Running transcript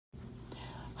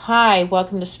Hi,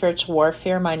 welcome to Spiritual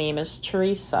Warfare. My name is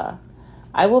Teresa.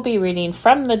 I will be reading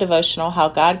from the devotional How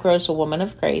God Grows a Woman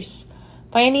of Grace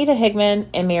by Anita Higman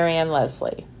and Marianne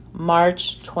Leslie.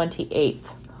 March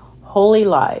 28th. Holy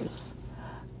Lives.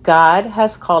 God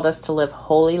has called us to live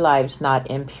holy lives,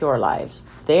 not impure lives.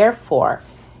 Therefore,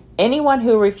 anyone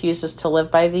who refuses to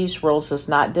live by these rules is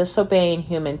not disobeying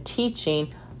human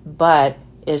teaching, but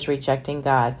is rejecting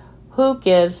God, who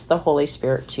gives the Holy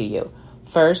Spirit to you.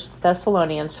 1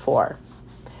 Thessalonians 4.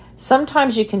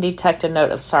 Sometimes you can detect a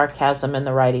note of sarcasm in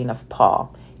the writing of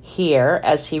Paul. Here,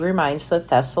 as he reminds the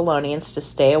Thessalonians to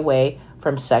stay away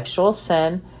from sexual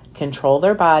sin, control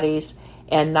their bodies,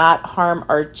 and not harm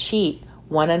or cheat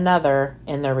one another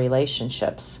in their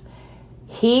relationships.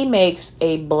 He makes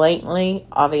a blatantly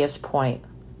obvious point.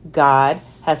 God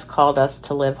has called us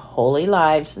to live holy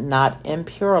lives, not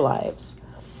impure lives.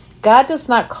 God does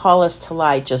not call us to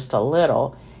lie just a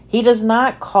little. He does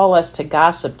not call us to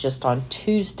gossip just on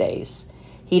Tuesdays.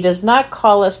 He does not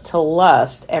call us to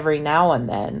lust every now and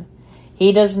then.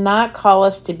 He does not call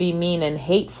us to be mean and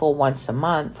hateful once a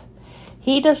month.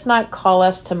 He does not call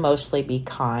us to mostly be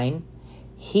kind.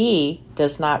 He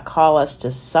does not call us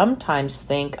to sometimes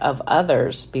think of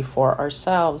others before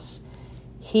ourselves.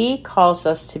 He calls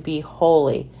us to be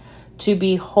holy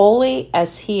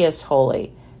as He is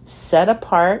holy, set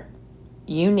apart,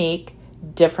 unique,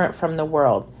 different from the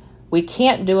world. We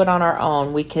can't do it on our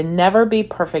own. We can never be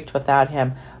perfect without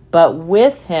Him. But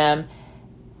with Him,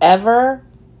 ever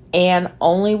and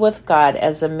only with God,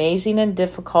 as amazing and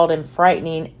difficult and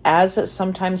frightening as it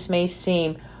sometimes may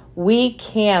seem, we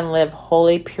can live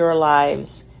holy, pure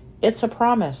lives. It's a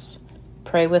promise.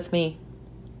 Pray with me.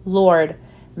 Lord,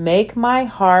 make my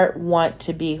heart want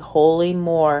to be holy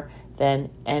more than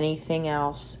anything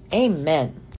else. Amen.